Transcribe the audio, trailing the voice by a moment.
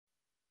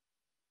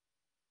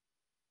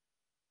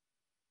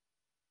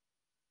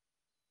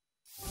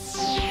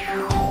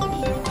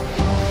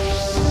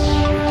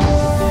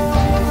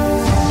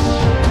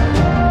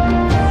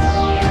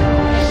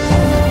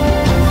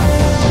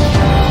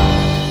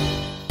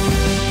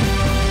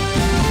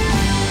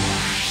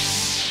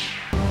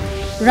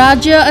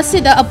राज्य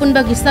असिदा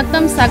अपुनबगी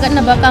सक्तम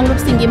सागतनबा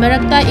कांग्रुपसिंगी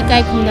मरक्ता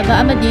इकाई खुमनबा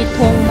अमदी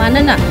थोंग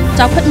मानना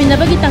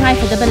चाउखटमिनबगी तंगाई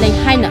फदबा लई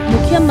हाइना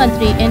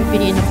मुख्यमंत्री एन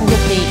बिरेन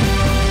फोंदोक्रे।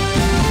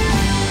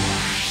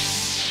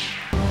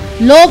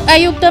 लोक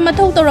आयुक्त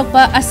मथौ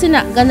तौरक्पा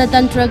असिना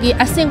गणतंत्रगी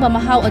असेंगबा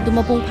महाव अदु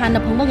मपुंग फाना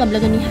फंगबा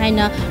ngamlagani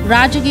हाइना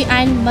राज्यगी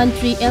आइन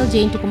मंत्री एल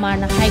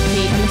जयंतकुमारना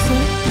हाइख्रे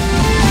अमसुंग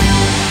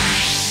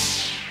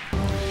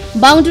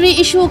बाउंड्री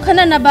इशू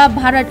खननबा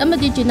भारत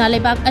अमदी चीना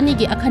लेबाक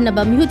अनिगी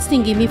अखनबा मिहुत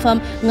सिंगी मिफम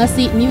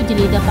ngasi न्यू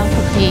दिल्ली दा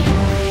पांगथोक्रे।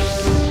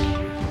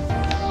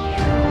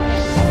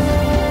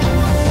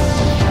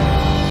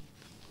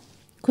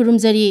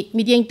 खुरुमजरी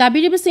मिडियंग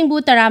ताबिरिब सिंबु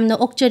तरामना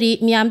ओक्चरी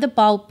मियामदा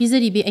पाव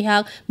पिजरीबी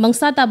अहाक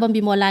मंगसा ताबम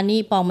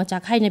बिमोलानी पाव मचा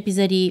खाइना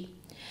पिजरी।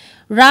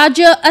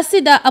 राज्य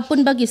असिदा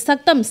अपुनबगी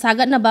सक्तम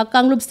सागतनबा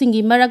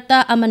कांग्रुपसिंगी मरक्ता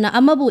अमना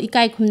अमबु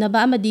इकाई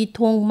खुमनबा अमदी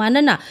थोंग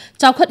मानना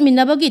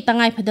चाउखटमिनबगी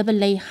तंगाई फदबा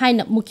लई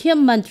हाइना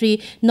मुख्यमंत्री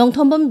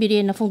नोंथोंबम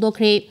बिरेन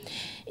फोंदोक्रे।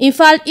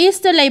 इम्फाल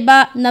ईस्ट लेबा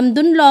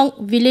नमदुनलोंग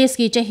विलेज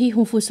की चही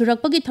हुंफु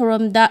सुरकपगी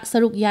थोरमदा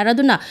सरुक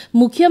यारादुना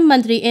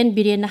मुख्यमंत्री एन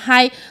बिरेन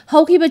हाई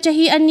हौखिबा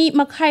चही अनि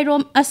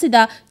मखाइरोम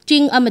असिदा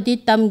चिंग अमदी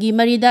तमगी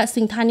मरीदा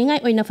सिंथानिंगाई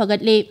ओइना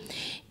फगतले।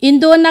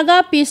 इंडो नागा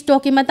पीस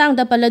टॉक की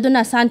मतंगदा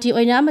पलदुना शांति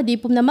ओइना अमदी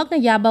पुमनमकना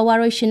याबा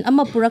वारोइशिन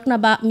अमा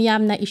पुरकनबा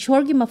मियामना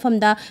ईश्वरगी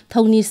मफमदा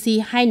थौनीसी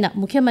हाइना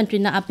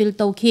मुख्यमंत्रीना अपील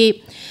तौखि।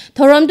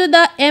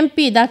 थोरमदुदा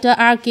एमपी डॉक्टर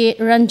आर के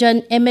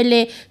Ranjan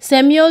MLA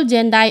Samuel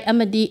जेंदाई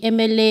अमदी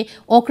MLA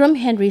Okram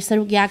Henry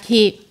सरुक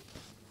याखि।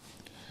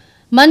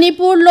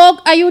 मणिपुर लोक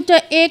आयुक्त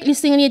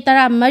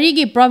 1,2013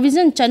 की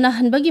प्रोविजन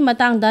चनहनबगी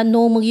मतंगदा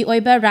नोमगी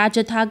ओइबा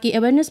राज्य थाकी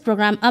अवेयरनेस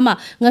प्रोग्राम अमा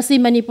ngasi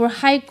मणिपुर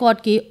हाई कोर्ट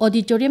की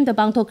ऑडिटोरियम दा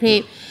पांगथोक्रे।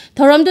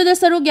 थोरमदुदा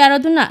सरुक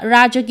यारादुना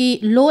राज्य की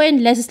लॉ एंड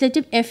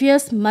लेजिस्लेटिव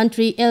अफेयर्स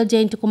मंत्री एल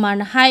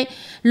जयंतकुमारना हाई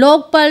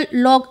लोकपाल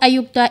लोक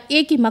आयुक्त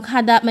 1 की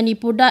मखादा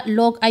मणिपुरदा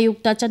लोक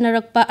आयुक्त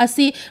चनरकपा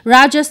असी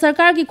राज्य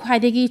सरकार की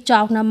ख्वाइदेगी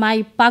चावना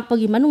माई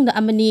पाकपगी मनुंगदा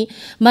अमनी।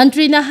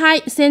 मंत्रीना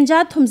हाई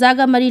सेंजा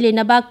थुमजागा मरी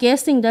लेनबा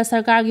केससिंगदा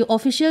सरकार की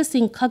ऑफिशियल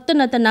खक्त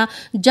नतना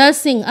जज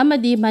सिंह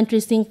अमदी मंत्री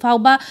सिंह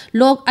फाउबा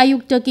लोक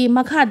आयुक्त की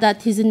मखादा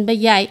थिजिनबा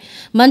याय।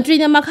 मंत्री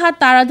ने मखा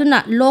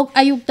तारादुना लोक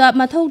आयुक्त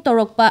मथौ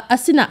तौरकपा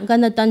असिना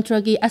गणतंत्र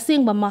की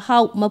असेंगबा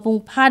महाव मपुंग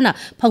फाना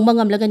फंगबा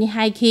ngamlagani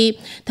हाइखि।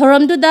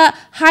 थोरमदुदा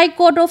high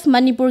court of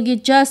Manipur की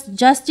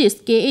जस्टिस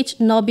KH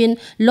नोबिन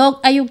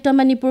लोक आयुक्त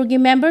मणिपुर की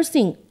member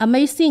Singh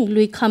अमई Singh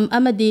Luikham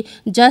अमदी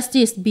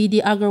justice BD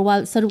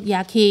Agarwal सरुक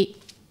याखि।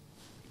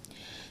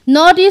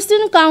 North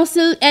eastern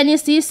council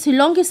NEC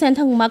Shillong की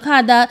सेंथंग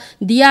मखादा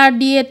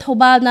DRDA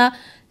थौबालना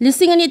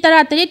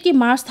 2013 की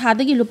मार्च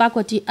थादगी लुपा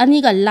कोटी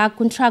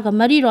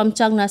 2,50,000 रोम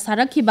चंगना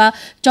सारखिबा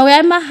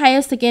चौयामा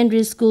higher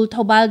secondary school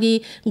थौबालगी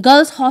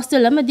girls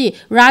hostel अमदी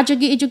राज्य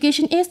की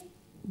एजुकेशन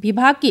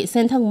विभाग की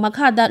सेंथंग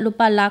मखादा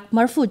लुपा लाख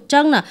मरफू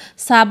चंगना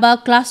साबा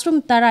क्लासरूम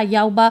तरा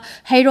याउबा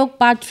हैरोक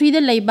पार्ट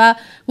 3 लेबा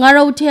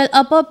ngarauthel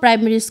अपर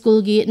प्राइमरी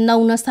स्कूल की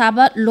नौना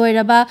साबा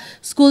लोइरबा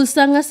स्कूल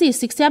संगसी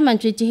शिक्षा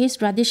मंत्री चिहिस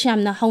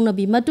राधेश्यामना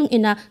हौनबी मतुंग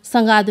इना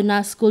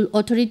संगादुना स्कूल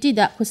अथॉरिटी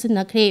दा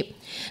खुसिनखरे।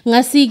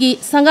 ngasi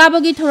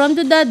संगाबगी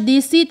थोरमदुदा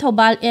DC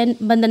Thoubal N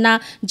Bandana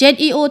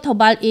ZEO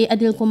Thoubal A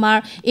Adil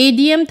Kumar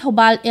ADM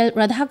Thoubal L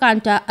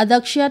Radhakanta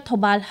अध्यक्ष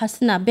थौबाल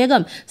हसना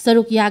बेगम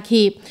सरुक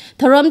याखि।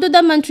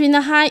 थोरमदुदा मंत्रीना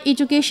हाई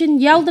एजुकेशन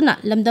याउदना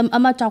लमदम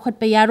अमा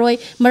चाउखटपा यारोय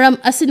मरम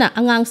असिना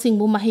अंगांग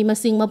सिंगबु मही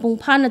मसिंग मपुंग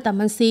फाना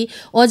तमनसी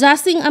ओजा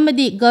सिंग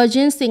अमदी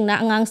गार्जियन सिंगना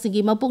अंगांग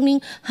सिंगी मपुंगनिंग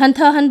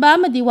हंथहनबा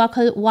अमदी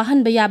वाखल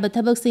वाहनबा याबा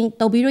थबक सिंग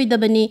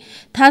तौबिरोइदबनी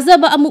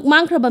थाजबा अमुक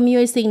मांगख्रबा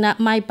मियोय सिंगना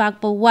माई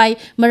पाकपा वाई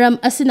मरम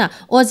असिना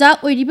ओजा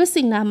ओइरिबा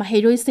सिंगना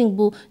महिरोय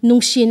सिंगबु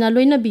नुंगसिना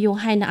लोइनबियो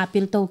हाइना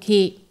appeal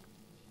तौखि।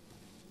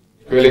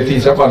 Quality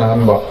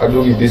सपनानबा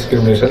अदुगी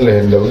discrimination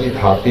लेहनदबगी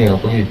थापी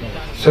ngapagi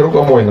saruk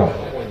amoina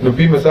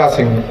nupi macha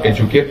sing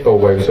educate to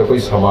bai so koi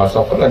samaj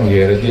sapalan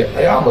geradi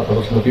ayama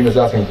thok nupi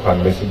macha sing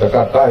phan bai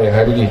sidaka ta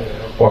haibagi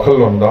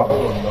wakhallon da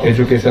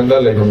education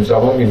da leihum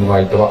sabang min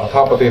mai to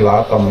athapate la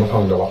tam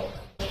khangdaba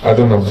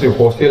aduna si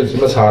hostel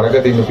sima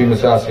saraga di nupi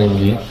macha sing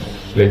gi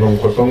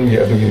leihum khotong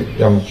gi adugi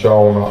yam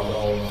chauna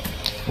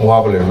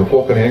wabale no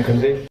pokane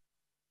khanjei।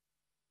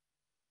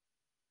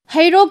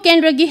 हैरोक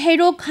केंद्र की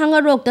हैरोक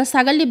खांगरोक the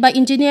सागलिबा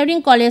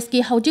engineering college की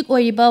हौजिक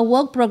ओइबा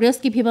work progress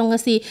की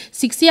फिबंगसी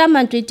शिक्षा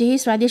मंत्री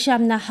चिहिस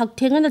राधेश्यामना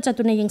हकथेंगना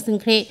चतुना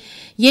येंसिनख्रे।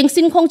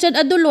 येंसिन खोंचत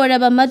अदु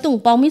लोरबा मतुंग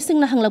पाउमी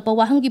सिंगना हंगलपा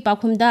वाहंगी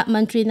पाखुमदा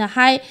मंत्रीना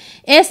high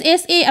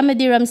SSA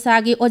अमदी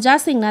रमसागी ओजा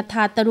सिंगना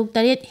था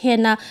 3-3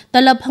 हेना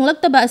तलब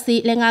फंगलक्तबा असि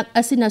लेंगाक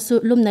असिनसु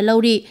लुमना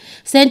लौरी।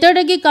 सेंटर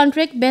दगी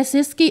कॉन्ट्रैक्ट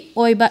बेसिस की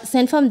ओइबा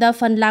सेंफम दा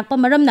फंड लाकपा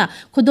मरमना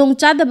खुदोंग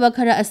चादबा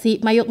खरा असि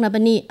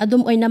मायोकनबनी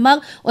अदुम ओइनमक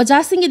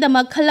ओजा सिंगी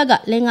दमक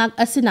लेंगाक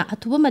असिना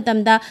अथुबा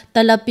मतमदा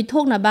तलब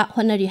पिथोकनबा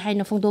होनरी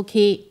हाइना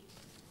फोंदोखि।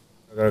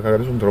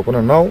 खर सुम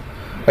थोरपना नाउ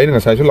आइन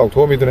ngसाइसु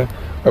लाउथोमिदने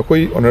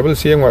अखोई ऑनरेबल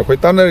CM अखोई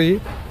तानरी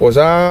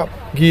ओजा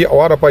की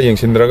अवारपा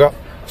येंसिनद्रगा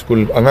स्कूल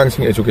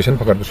आंगांसिंग एजुकेशन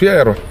फकरबसु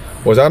यारो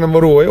ओजा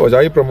number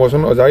ओजाई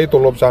promotion ओजाई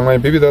तोलोब चांगनाय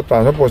पिबिदा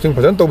transfer posting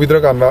फजन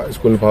तौबिद्रकांदा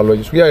school follow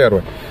सुया यारो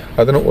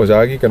adana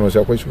ojagi kano se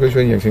akoi sukai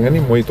soi yengsingani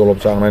moi tolop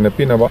chang na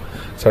pina ba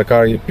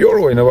sarkar gi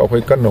pure oina ba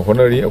akoi kan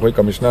honari akoi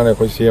commissioner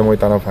akoi CM moi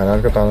tana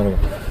finance ka tana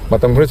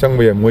matam khre chang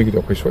ba moi gi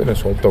akoi soi na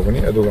solve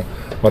tawani aduga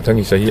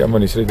mathangi sahi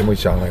amani sri moi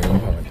chang na ngam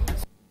phangani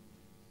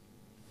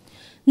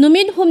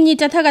Numit humni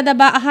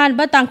chathagadaba ahan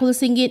ba tangkul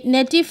singi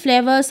Native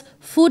Flavors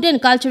Food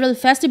and Cultural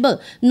Festival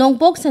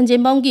Nongpok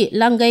Sanjembonggi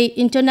Langai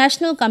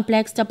International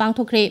Complex ta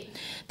pangthokre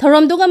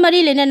Thoromduga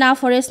mari lenana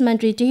Forest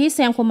Mantri Tihi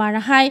Samkumar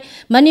hai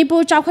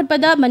Manipur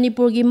chawkhatpada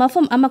Manipur gi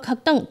mafum ama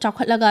khaktang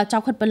chawkhatlaga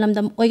chawkhatpa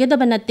lamdam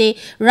oigadaba natte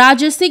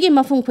Rajyasi gi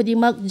mafum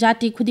khudimak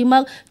jati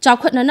khudimak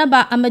chawkhatnana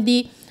ba amadi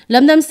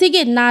lamdam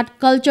sige nat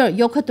culture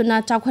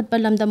yokhatuna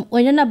chawkhatpa lamdam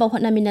oinana ba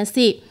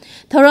hotnaminasi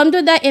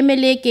Thoromduda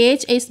MLA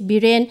KHS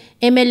Biren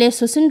MLA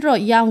Susindro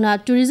yauna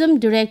Tourism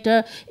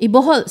Director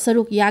Ibohol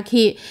Saruk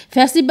Yakhi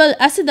Festival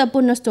asida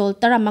punna stall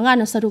taramanga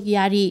na saruk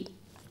yari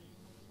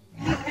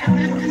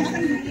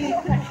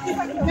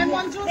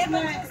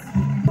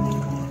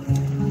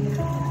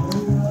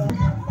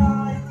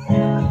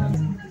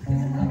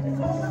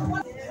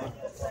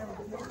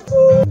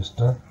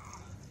Mr.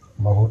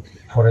 Mahut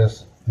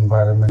Forest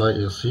Environment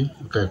AC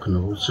kai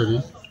kunabu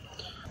siri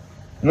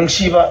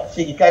nungsiba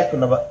sigi kai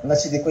kunaba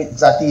ngasidi koi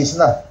jati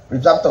isna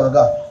reserve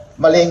toraga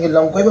malengi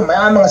longkoi ba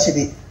mayam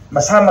ngasidi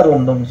masama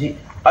rom domji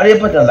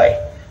arepa dalai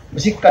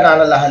misi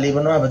kanana lahali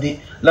bano habadi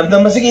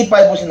lamdam masigi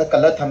pai bosina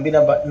kala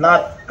thambina ba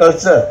nat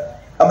culture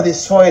amadi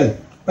soil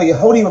koi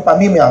hori ba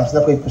pami mayam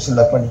sna koi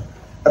pusilapani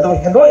adu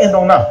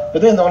hendo na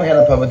bedo hendo na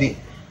hena phabadi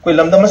koi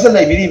lamdam masal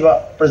lai biri ba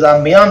praja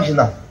mayam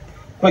sina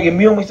koi ge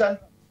miyong misan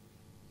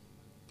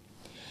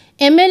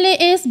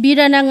MLAS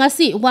Birana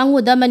ngasi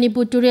Wanguda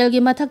Manipur Tural gi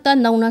mathakta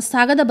nauna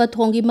sagadaba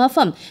thongi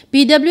mafam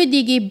PWD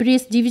gi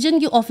Bridge Division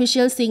gi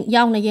official sing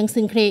yauna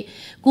yengsingkhre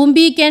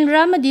Kumbi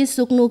Kendra madi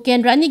Suknu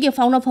Kendra ni gi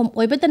fauna phom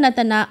oibatana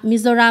tana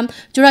Mizoram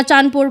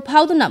Churachandpur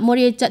phauduna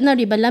More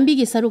chatnari ba lambi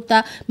gi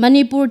sarukta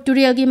Manipur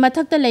Tural gi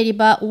mathakta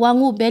leiriba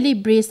Wangu Valley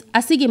Bridge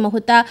asigi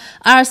mahuta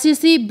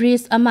RCC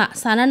Bridge ama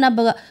sanana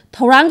ba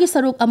thorangi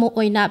saruk amu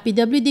oina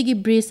PWD gi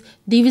Bridge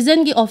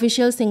Division gi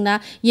official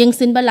singna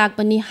yengsinba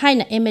lakpani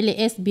haina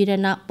MLAS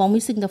Birana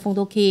Pomising the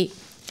Fondoki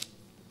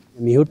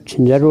Mute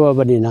Chinjaru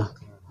Abadina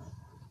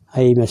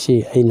I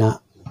Masi Aina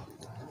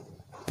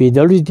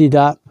PWD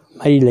da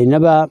I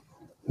Lenaba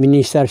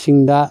Minister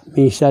Singda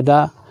Minister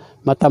da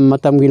Matam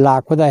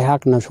Gilakwa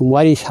Hakna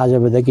Sumwari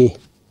Sajabadagi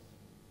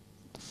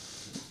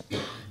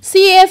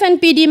CF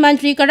and PD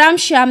Mantri Karam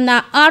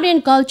Shamna Art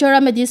and Culture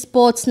Amadi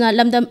Sports na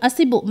lamdam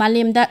asibu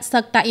malimda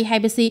sakta I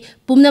haibasi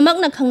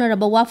pumnamak na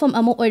khangnaraba wafam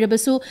amu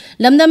oirabasu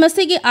lamdam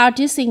asigi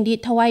artist singdi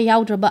thawai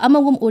yaudraba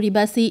amagum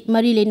uribasi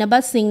mari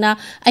lenaba singna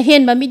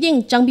ahenba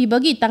miding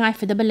changbibagi tangai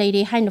fedaba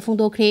leire haina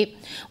phongdokre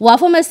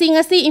wafam asing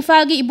asi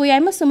Imphal gi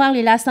ibuyai ma sumang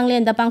lila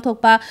sanglenda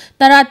pangthokpa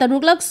tara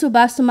taruklak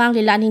suba sumang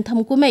lila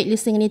ningtham kumai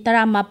lisingni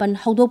tara mapan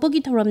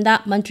haudopagi thoramda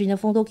mantri na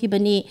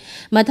phongdokhibani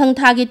mathang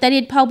thagi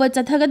tarit phawba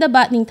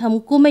chathagadaba ningtham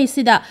kumai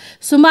sida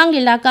sumang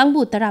lila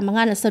kangbu tara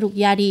mangana saruk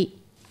yari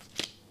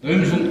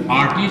Sung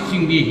artist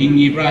sing di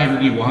hingi prahib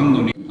gi wahang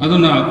doni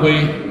aduna koi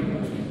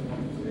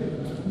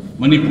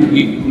Manipur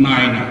gi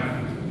kunai na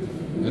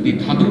adi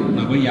thadu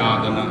na ba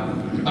yadana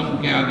tam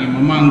kya gi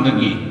mamang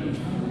dagi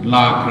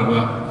la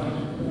kraba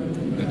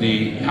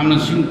adi hamna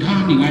sing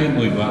tha ni ngai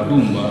boiba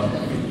dumba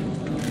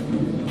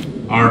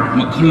art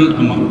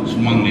makhal ama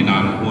sumang lina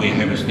oi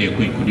haibeste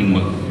koi kuding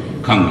mak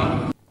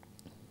khangi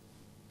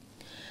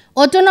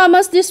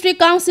Autonomous District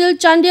Council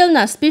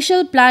Chandelna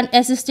Special Plan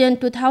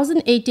Assistant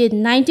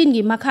 2018-19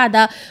 gi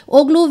makhada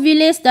Oglu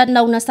Village that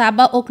nauna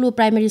saba Oglu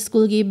Primary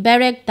School gi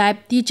barrack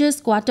type teachers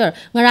quarter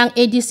ngarang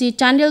ADC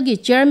Chandel gi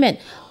chairman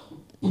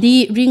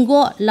di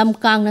Ringo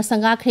Lamkang na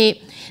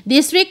sangakhe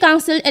District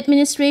Council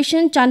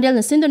Administration Chandel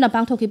na sinduna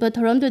pangthokiba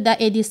thorom to the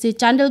ADC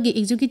Chandel gi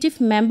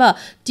executive member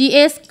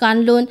TS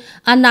Kanlun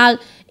Anal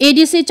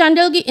ADC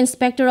Chandel gi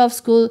inspector of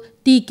school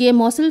TK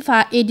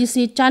Mosilfa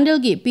ADC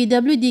Chandel gi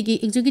PWD gi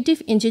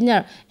executive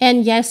engineer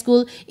and Yai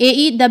School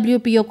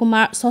AEWPO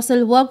Kumar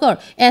social worker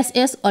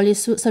SS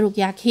Olisu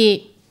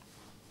Sarukyakhe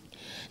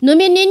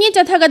Numinini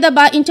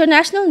Chathagadaba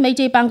International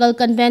Meitei Pangal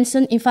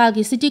Convention Imphal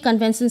gi City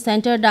Convention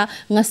Center da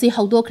ngasi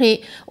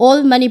haudokre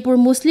All Manipur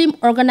Muslim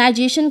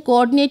Organization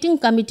Coordinating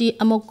Committee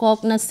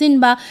Amokok na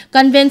sinba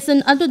convention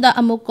aduda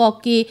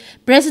Amokok ki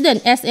President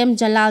SM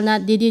Jalal na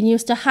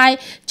DDNEWS ta hai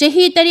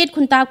chehi tarit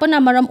khuntak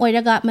pana maram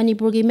oiraga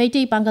Manipur gi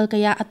Meitei Pangal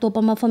kaya atopa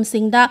mafam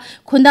singda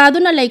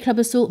khundaduna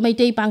laikhrabasu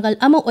Meitei Pangal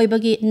amo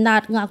oibagi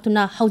nat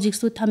ngaktuna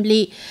haujiksu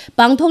thamli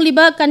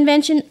pangtholiba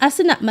convention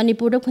asina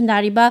Manipur da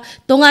khundariba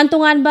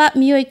tongan ba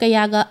miyo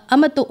kayaga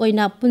amato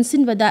oina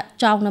punsinbada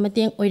chawna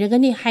mateng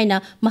oiragani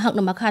haina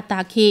mahakna makha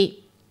takhi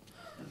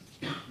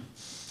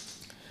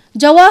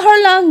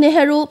Jawaharlal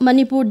Nehru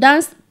Manipur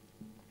Dance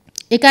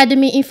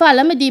Academy Imphal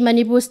amadi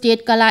Manipur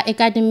State Kala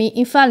Academy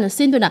Imphal na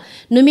sinduna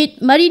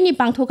numit marini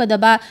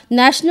pangthokadaba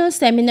National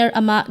Seminar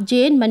ama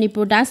JN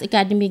Manipur Dance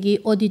Academy gi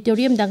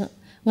auditorium dang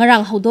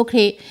ngarang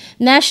haudokre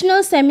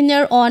National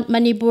Seminar on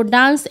Manipur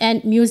Dance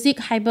and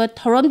Music haiba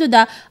thorom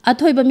duda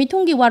athoiba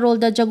mithungi warol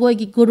da jagoi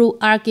gi guru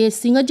RK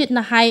Singajit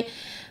na hai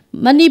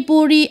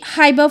Manipuri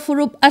haiba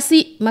furup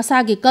asi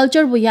masagi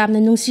culture bu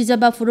yamna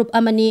nungsijaba furup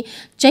amani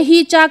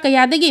chahi cha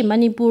kayadagi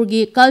Manipur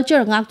gi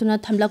culture ngaktuna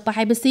thamlakpa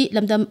haibasi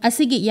lamdam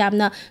asigi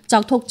yamna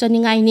chawthok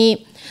chaningai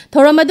ni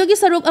thoram adugi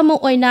saruk amu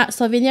oina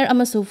souvenir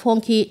amasu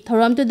phongki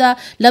thoram tuda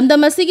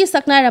lamdam asigi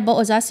saknairaba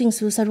oja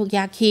singsu saruk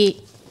yakhi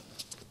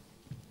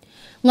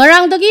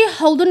ngarang dagi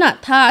hauduna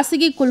tha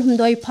asigi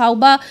kulhumdoi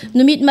phauba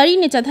numit mari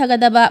ni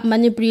chathagadaba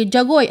Manipuri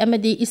jagoi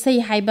amadi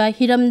isai haiba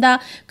hiramda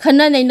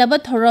khana nainaba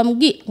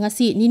thoramgi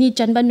ngasi nini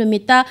chanba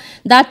numita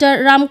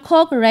Dr.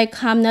 Ramkhok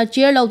Raikhamna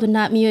chair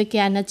lauduna miyoy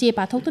kya na che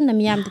pathoktu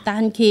namiyam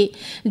tahanki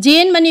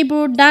Jain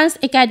Manipur Dance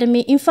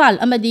Academy Imphal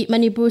amadi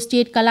Manipur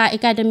State Kala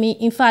Academy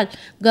Imphal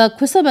ga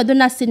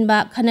khusabaduna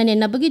sinba khana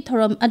nainabagi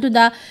thoram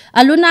aduda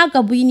aluna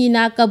kabuini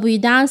na kabui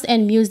dance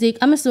and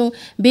music amasung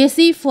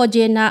besi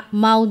fojena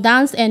mau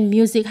dance and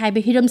music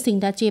haiba hiram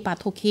singda che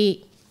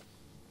pathoki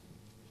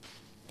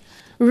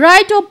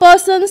Right of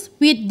Persons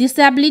with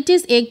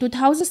Disabilities Act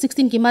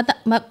 2016 ki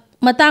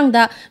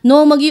matangda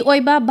nomagi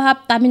oiba bhab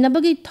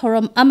taminabagi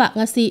thoram ama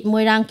ngasi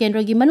moirang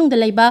kendrogi manungda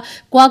leiba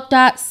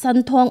kwakta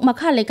santhong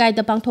makha lekai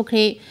da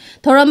pangthokre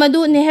thoram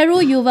adu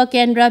Nehru Yuva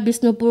Kendra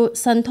Bisnupur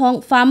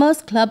Santhong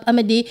Farmers Club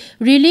amadi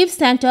Relief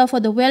Center for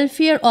the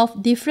Welfare of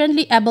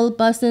Differently Able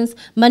Persons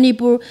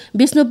Manipur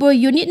Bisnupur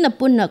unit na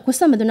punna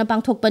kusamaduna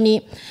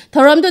pangthokpani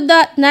thoram du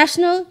da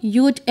National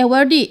Youth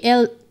Awardee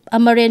L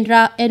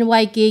Amarendra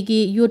NYK gi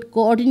Youth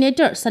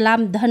Coordinator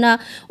Salam Dhana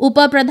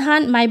Upa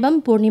Pradhan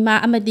Maibam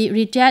Purnima amadi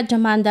Retired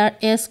Jamandar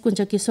S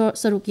Kunjakisor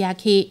Saruk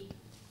yakhi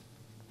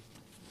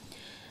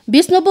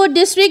Bisnupur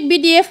District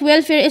BDF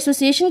Welfare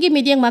Association ki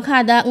meeting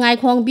makhada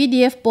Ngaikhong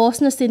BDF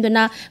post na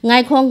sinduna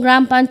Ngaikhong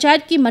Gram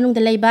Panchayat ki manung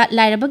dalaiba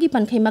lairabagi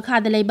pankhai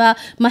makhada laiba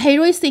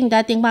Mahairoi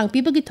Singda tingbang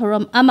pibagi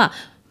thoram ama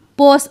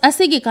post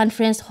asigi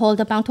conference hall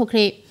da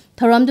pangthokre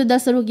thoram du da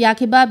saruk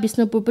yakhiba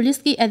Bisnupur Police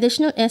ki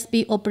Additional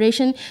SP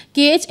Operation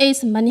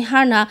KHS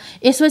Maniharna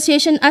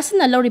Association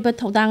asina loriba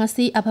thodang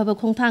asi abhaba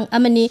khongthang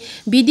amani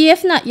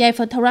BDF na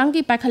yaifa thorang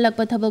ki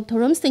pakhalakpa thabak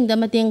thoram singda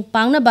mateng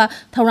pangnaba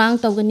thorang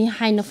tawgani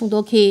haina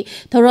phungdokhi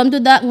thoram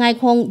du da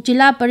Ngaikhong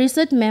Jila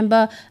Parishad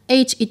member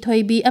H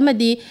Ithoibi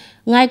amadi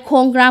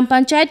Ngaikhong Gram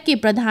Panchayat ki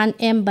Pradhan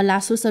M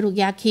Balasu saruk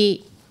yakhi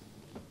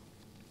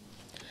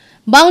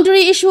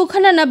Boundary issue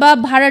khananaba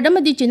Bharat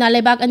amadi China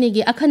lebak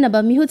anigi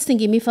akhanaba mihut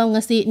singi mifam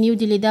ngasi New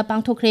Delhi da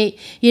pangthokre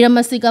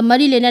hiramasiga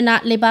mari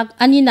lenana lebak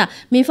anina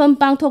mifam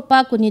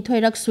pangthokpa kuni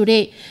thoirak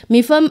sure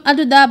mifam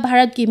aduda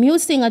Bharat ki mihut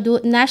sing adu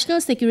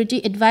National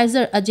Security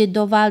Advisor Ajit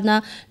Doval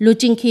na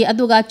luchingki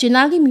aduga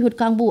China gi mihut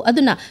kangbu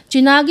aduna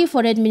China gi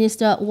Foreign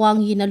Minister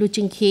Wang Yi na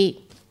luchingki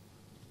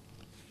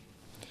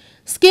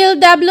Skill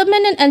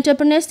Development and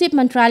Entrepreneurship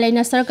Mantralay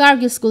na Sarkar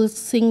gi School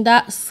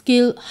Singda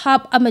Skill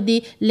Hub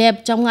amadi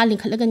Lab chamnga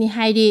lingkhalagani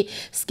hairi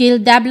Skill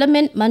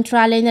Development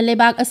Mantralay na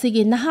lebak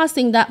asigi naha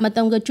singda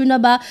matamga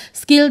chunaba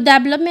Skill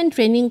Development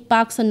Training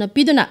Park sana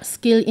piduna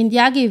Skill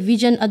India gi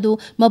vision adu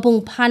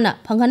mapung phana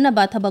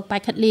phanghanaba thabak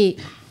paikhatli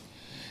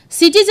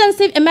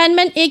Citizenship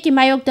Amendment A ki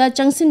mayokta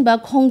changsinba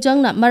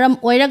khongjangna maram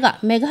oiraga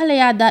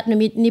Meghalaya da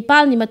numit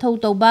Nepal ni mathau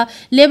tawba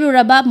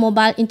lebruraba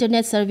mobile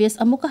internet service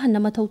amuka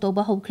hanna mathau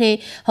tawba hokre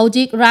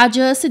hojik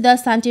rajya sida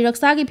santi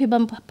raksa gi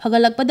phibam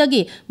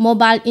phagalakpadagi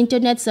mobile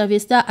internet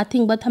service da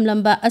athingba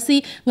thamlamba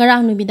asi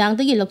ngarang numidang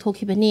dagi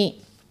lokthokibani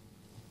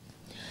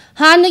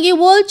Hanagi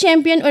World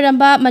Champion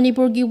Oramba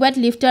Manipur gi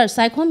weightlifter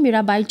Saikhom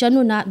Mirabai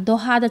Chanuna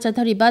Doha da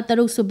chathariba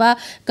taruk suba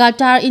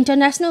Qatar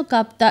International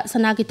Cup ta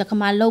sanagi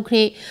takamal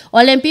lokre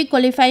Olympic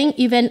qualifying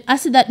event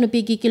asidat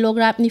nupi gi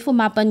kilogram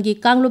nifumapan gi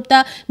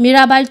kanglupta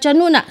Mirabai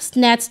Chanuna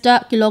snatch ta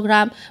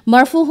kilogram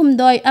marfu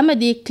humdoi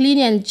amadi clean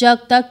and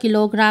jerk ta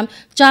kilogram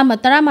chama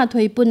tarama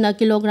thoi punna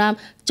kilogram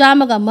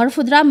chamaga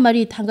marfudra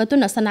mari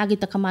thangatuna sanagi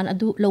takaman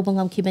adu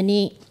lobangam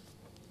khibani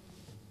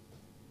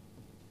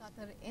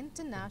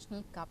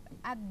International Cup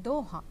at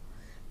Doha.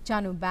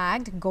 Chanu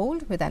bagged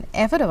gold with an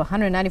effort of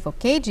 194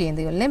 kg in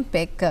the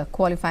Olympic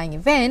qualifying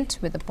event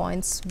with the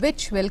points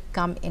which will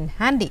come in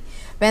handy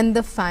when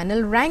the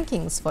final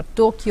rankings for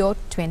Tokyo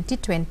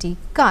 2020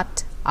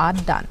 cut are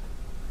done.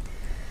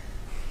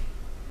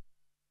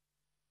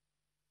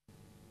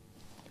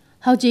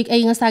 Haujik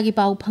ay ngasagi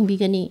pau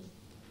pangbigani.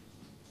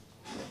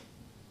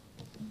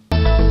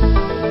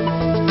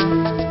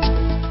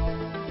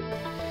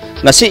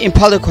 Ngasi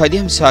Imphal khwaidi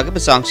hamsaga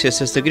bachang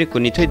Celsius degree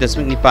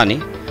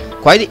 12.9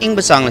 khwaidi ing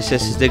bachang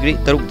Celsius degree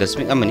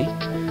 3.1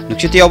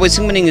 nukhiti yawi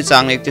singmaning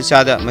chang ekte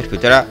chada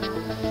marputara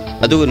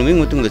aduga numing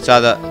mutung da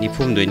chada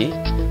nifum doini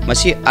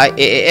masi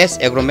IAAS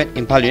Agromet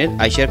Imphal Unit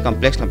iShare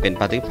Complex lampen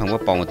patagi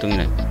phangwa paw mutung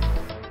na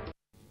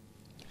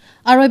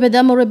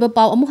Aroibada moroiba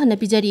paw amu hana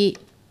pijari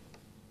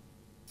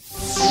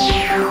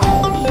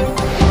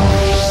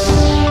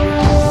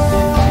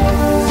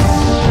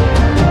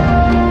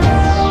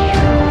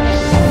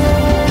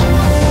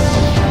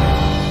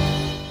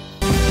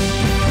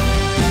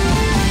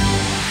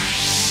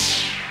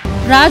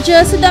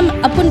Rajya Sidam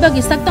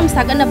Apunbagi Saktam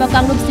Saganaba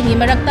Kanglup Singi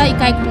Marakta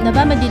Ikai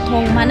Kumnaba Madi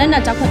Thong Manana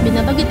Chakot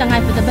Binabagi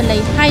Tangai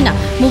Padabalay Haina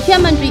Mukhya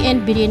Mantri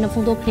and Birena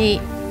Fundokre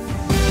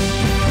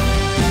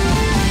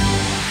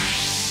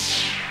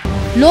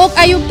Lok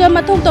ayukta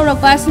mathok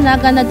tawrakpa asina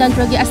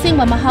Ganatantragi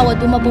asengba mahaw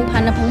adu mapung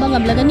phana phangba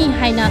ngamlagani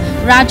haina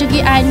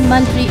Rajyagi Ain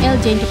Mantri L.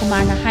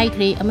 Jainkumar na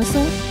haikre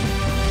amasung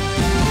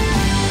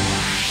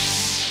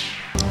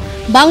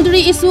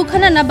Boundary issue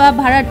khananaba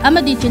Bharat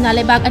amadi China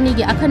lebak ani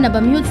gi akhanaba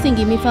myut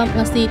singi mifam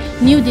ngasi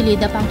New Delhi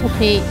da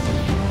pangthokre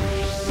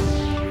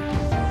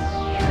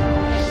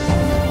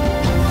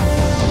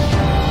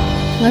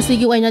ngasi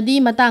gi oina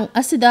di matang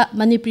asida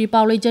Manipuri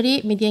Pauloi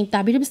jari midiang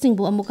tabirib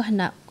singbu amuka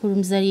hana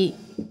kurumjari